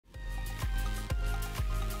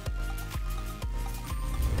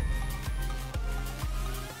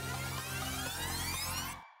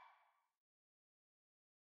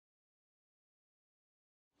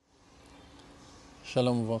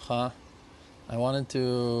Shalom Uvracha. I wanted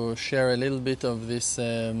to share a little bit of this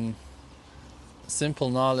simple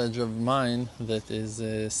knowledge of mine that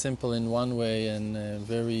is simple in one way and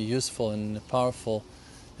very useful and powerful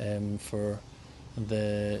for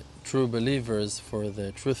the true believers, for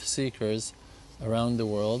the truth seekers around the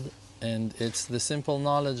world. And it's the simple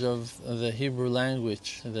knowledge of the Hebrew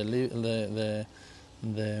language, the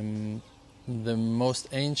most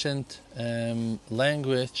ancient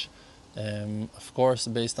language, of course,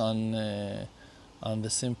 based on the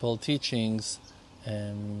simple teachings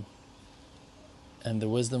and the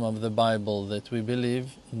wisdom of the Bible, that we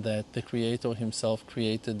believe that the Creator Himself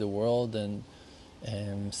created the world and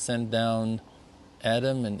sent down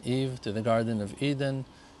Adam and Eve to the Garden of Eden,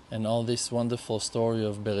 and all this wonderful story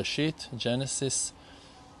of Bereshit, Genesis,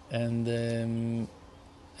 and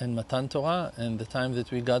Matan Torah, and the time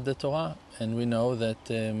that we got the Torah. And we know that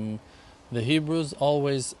the Hebrews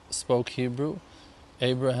always spoke Hebrew,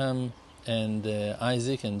 Abraham and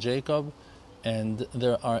Isaac and Jacob, and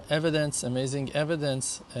there are amazing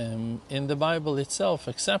evidence in the Bible itself,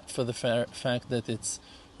 except for the fact that it's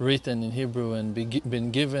written in Hebrew and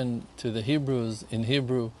been given to the Hebrews in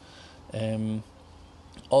Hebrew.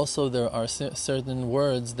 Also, there are certain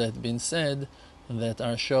words that have been said that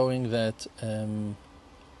are showing that and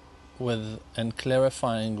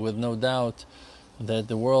clarifying with no doubt that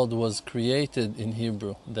the world was created in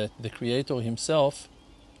Hebrew, that the Creator Himself,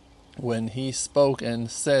 when He spoke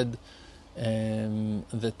and said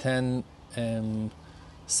the 10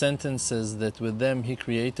 sentences that with them He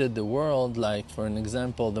created the world, like for an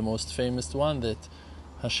example, the most famous one that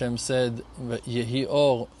Hashem said, Yehi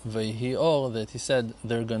or, Vayhi or, that He said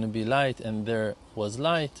there going to be light and there was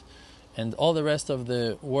light, and all the rest of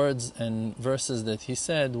the words and verses that He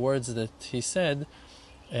said,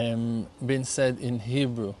 been said in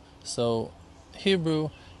Hebrew. So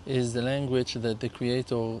Hebrew is the language that the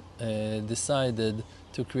Creator decided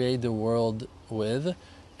to create the world with.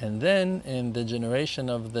 And then in the generation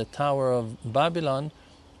of the Tower of Babylon,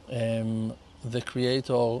 the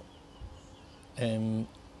Creator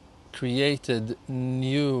created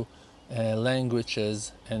new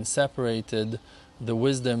languages and separated the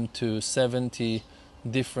wisdom to 70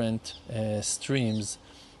 different streams,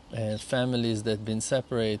 families that have been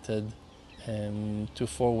separated to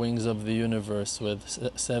 4 wings of the universe with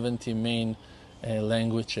 70 main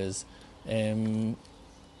languages.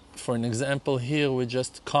 For an example here, we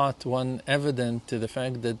just caught one evidence to the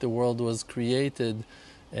fact that the world was created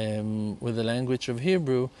with the language of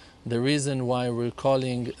Hebrew. The reason why we're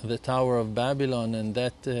calling the Tower of Babylon and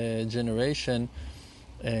that generation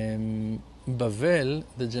Bavel,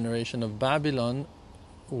 the generation of Babylon,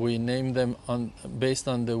 we name them based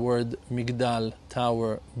on the word Migdal,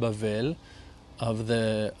 Tower, Bavel, of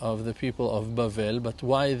the people of Bavel. But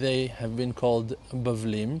why they have been called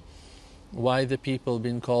Bavlim? Why the people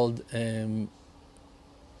been called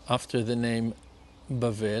after the name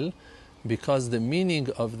Bavel? Because the meaning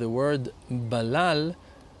of the word Balal,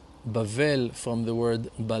 Bavel from the word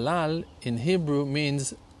Balal in Hebrew,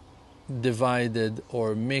 means divided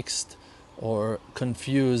or mixed or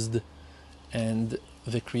confused. And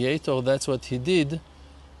the Creator, that's what He did.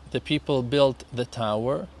 The people built the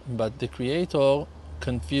tower, but the Creator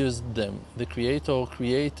confused them. The Creator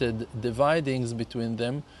created dividings between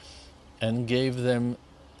them and gave them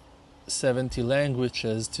 70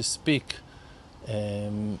 languages to speak,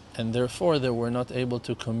 and therefore they were not able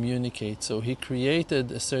to communicate. So He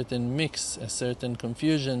created a certain mix, a certain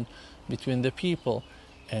confusion between the people,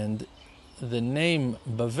 and the name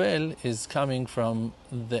Bavel is coming from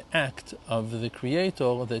the act of the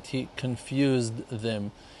Creator, that He confused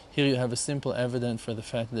them. Here you have a simple evidence for the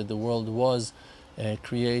fact that the world was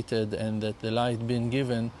created and that the light being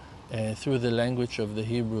given through the language of the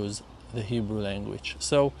Hebrews, the Hebrew language.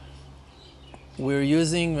 So we're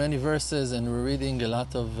using many verses and we're reading a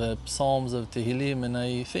lot of psalms of Tehillim, and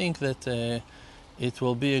I think that it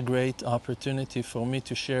will be a great opportunity for me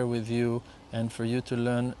to share with you and for you to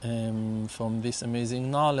learn from this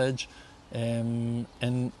amazing knowledge, and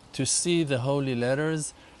to see the holy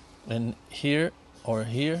letters. And here,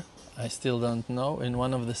 I still don't know, in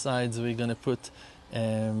one of the sides we're going to put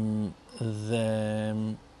the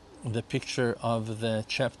picture of the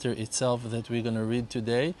chapter itself that we're going to read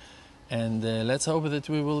today. And let's hope that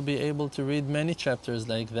we will be able to read many chapters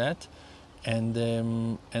like that. And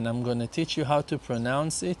I'm going to teach you how to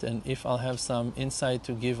pronounce it, and if I'll have some insight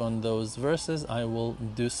to give on those verses, I will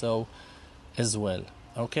do so as well.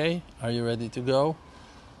 Okay, are you ready to go?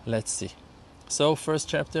 Let's see. So, first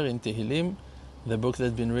chapter in Tehillim, the book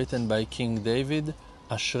that's been written by King David.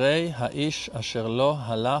 Ashrei ha'ish asher lo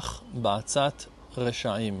halach ba'atzat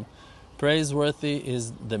reshaim. Praiseworthy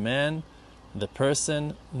is the man, the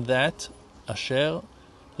person that asher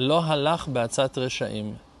lo halach ba'atzat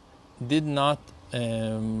reshaim, did not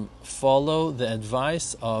follow the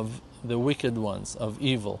advice of the wicked ones, of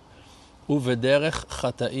evil. Uvederech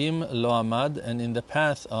chataim lo amad, and in the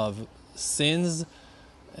path of sins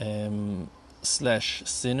slash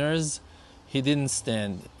sinners, he didn't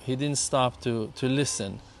stand, he didn't stop to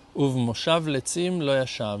listen. Uv moshav letzim lo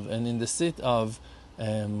yashav, and in the seat of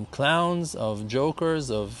clowns, of jokers,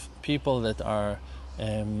 of people that are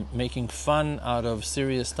making fun out of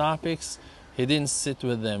serious topics, he didn't sit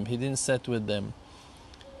with them, he didn't sit with them.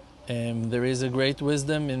 There is a great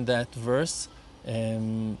wisdom in that verse,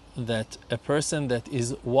 that a person that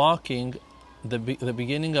is walking, the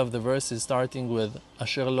beginning of the verse is starting with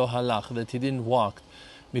asher lo halach, that he didn't walk.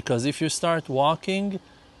 Because if you start walking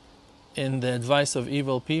in the advice of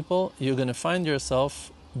evil people, you're going to find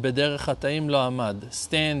yourself bederech chataim lo amad,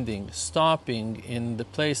 standing, stopping in the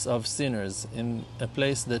place of sinners, in a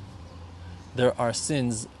place that there are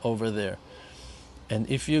sins over there. And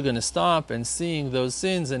if you're going to stop and seeing those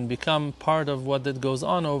sins and become part of what that goes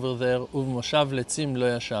on over there, uv moshav letzim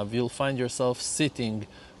lo yashav, you'll find yourself sitting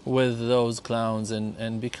with those clowns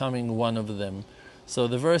and becoming one of them. So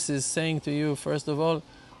the verse is saying to you, first of all,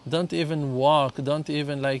 don't even walk, don't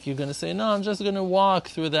even like you're going to say, no, I'm just going to walk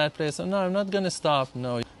through that place. No, I'm not going to stop.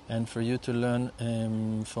 No. And for you to learn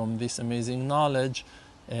from this amazing knowledge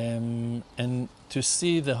and to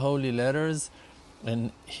see the holy letters,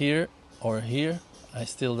 and here or here, I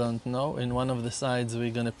still don't know. In one of the sides we're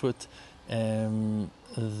going to put the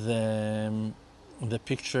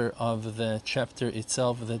picture of the chapter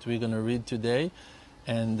itself that we're going to read today.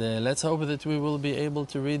 And let's hope that we will be able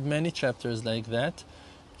to read many chapters like that.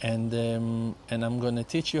 And I'm going to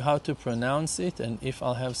teach you how to pronounce it. And if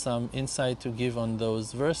I'll have some insight to give on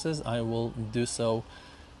those verses, I will do so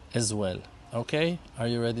as well. Okay? Are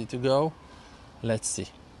you ready to go? Let's see.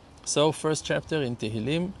 So, first chapter in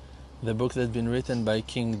Tehillim, the book that's been written by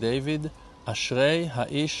King David. Ashrei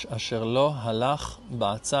ha'ish asher lo halach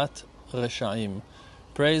ba'atzat reshaim.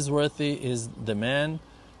 Praiseworthy is the man,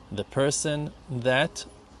 the person that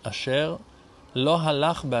asher lo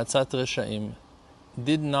halach ba'atzat reshaim,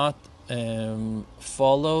 did not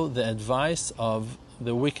follow the advice of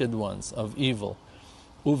the wicked ones, of evil.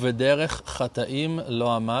 Uvederech chataim lo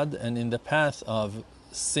amad, and in the path of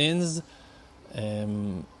sins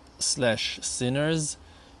slash sinners,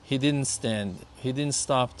 he didn't stand, he didn't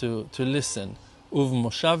stop to listen. Uv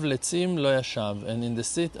moshav letzim lo yashav, and in the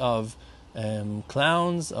seat of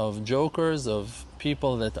clowns, of jokers, of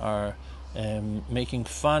people that are making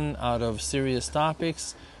fun out of serious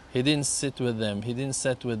topics, he didn't sit with them, he didn't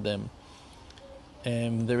sit with them.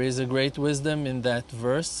 There is a great wisdom in that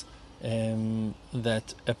verse,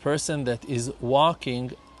 that a person that is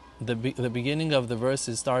walking, the beginning of the verse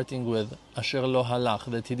is starting with asher lo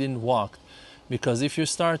halach, that he didn't walk. Because if you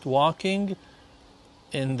start walking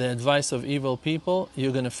in the advice of evil people,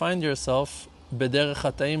 you're going to find yourself bederech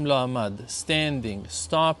chataim lo amad, standing,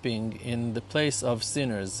 stopping in the place of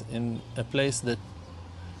sinners, in a place that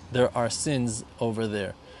there are sins over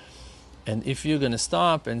there. And if you're going to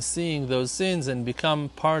stop and seeing those sins and become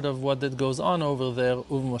part of what that goes on over there,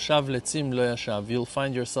 uv moshav letzim lo yashav, you'll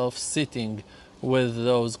find yourself sitting with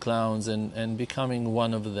those clowns and becoming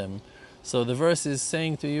one of them. So the verse is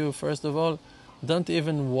saying to you, first of all, don't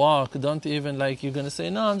even walk, don't even like you're going to say,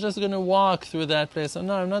 no, I'm just going to walk through that place.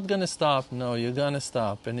 No, I'm not going to stop. No, you're going to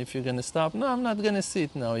stop. And if you're going to stop, no, I'm not going to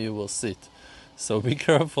sit. No, you will sit. So be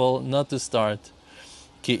careful not to start.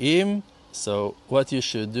 Ki'im, so what you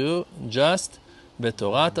should do, just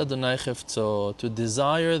betorat Adonai chefzo, to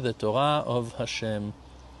desire the Torah of Hashem.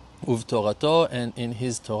 Uv Torato, and in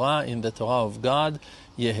His Torah, in the Torah of God,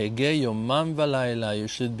 yehege yomam v'layla, you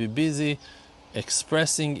should be busy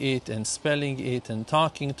expressing it and spelling it and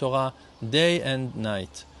talking Torah day and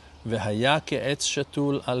night. V'haya ke'etz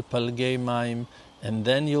shatul al palgei mayim, and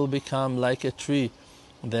then you'll become like a tree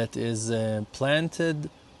that is planted,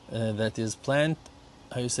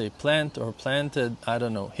 how you say plant or planted, I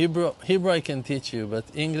don't know. Hebrew I can teach you, but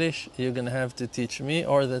English you're going to have to teach me,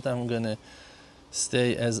 or that I'm going to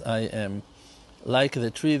stay as I am. Like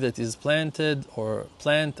the tree that is planted or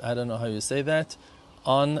plant, I don't know how you say that,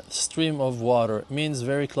 on stream of water. It means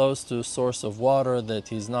very close to source of water,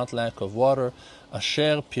 that is not lack of water.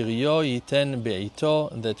 Asher piryo yiten be'ito,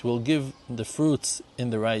 that will give the fruits in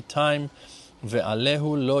the right time.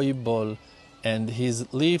 Ve'alehu lo yibol, and his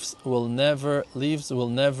leaves will never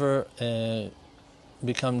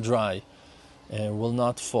become dry, will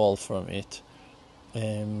not fall from it.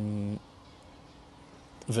 V'chol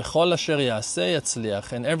asher yaseh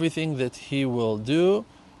yatzliach, and everything that he will do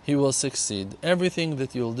he will succeed. Everything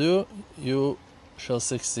that you'll do, you shall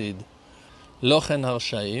succeed. Lochen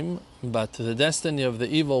harshaim, but the destiny of the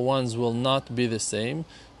evil ones will not be the same,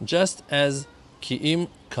 just as ki'im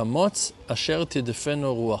kamotz asher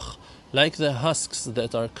tidfenu ruach, like the husks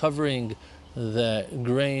that are covering the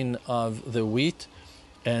grain of the wheat,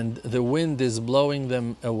 and the wind is blowing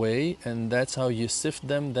them away, and that's how you sift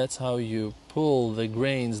them, that's how you pull the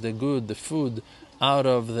grains, the good, the food out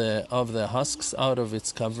of the husks, out of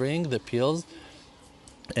its covering, the peels.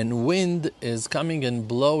 And wind is coming and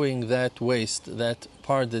blowing that waste, that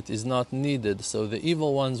part that is not needed. So the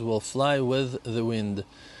evil ones will fly with the wind.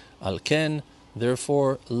 Al ken,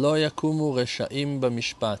 therefore, lo yakumu reshaim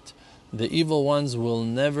b'mishpat. The evil ones will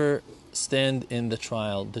never stand in the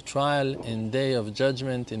trial. The trial in day of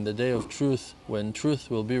judgment, in the day of truth, when truth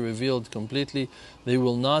will be revealed completely, they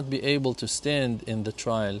will not be able to stand in the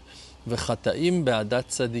trial. V'chataim be'adat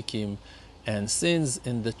tzadikim. And sins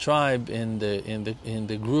in the tribe, in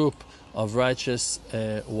the group of righteous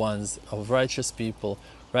ones, of righteous people.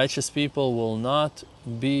 Righteous people will not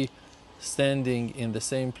be standing in the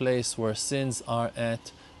same place where sins are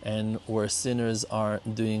at and where sinners are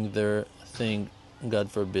doing their thing, God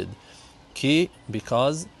forbid.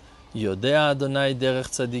 Because Yodea Adonai derech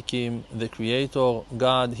tzadikim, the Creator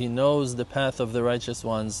God, He knows the path of the righteous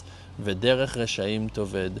ones, v'derech reshaim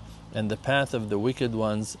toved, and the path of the wicked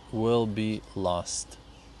ones will be lost.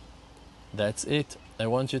 That's it. I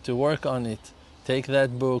want you to work on it. Take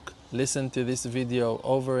that book, listen to this video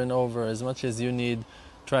over and over as much as you need.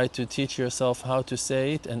 Try to teach yourself how to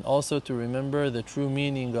say it, and also to remember the true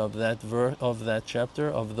meaning of that chapter,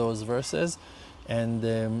 of those verses.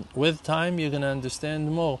 And with time, you're going to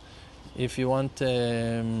understand more. If you want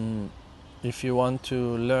to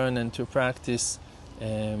learn and to practice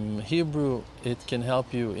Hebrew, it can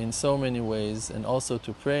help you in so many ways, and also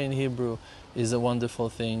to pray in Hebrew is a wonderful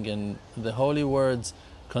thing. And the holy words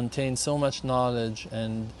contain so much knowledge,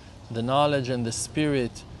 and the knowledge and the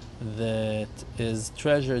spirit that is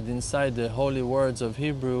treasured inside the holy words of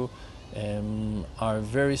Hebrew are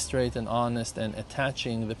very straight and honest, and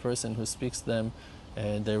attaching the person who speaks them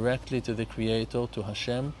directly to the Creator, to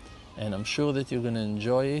Hashem. And I'm sure that you're going to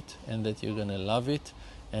enjoy it, and that you're going to love it,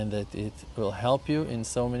 and that it will help you in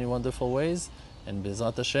so many wonderful ways. And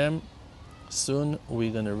Bezrat Hashem, soon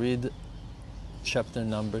we're going to read chapter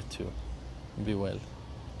number 2. Be well.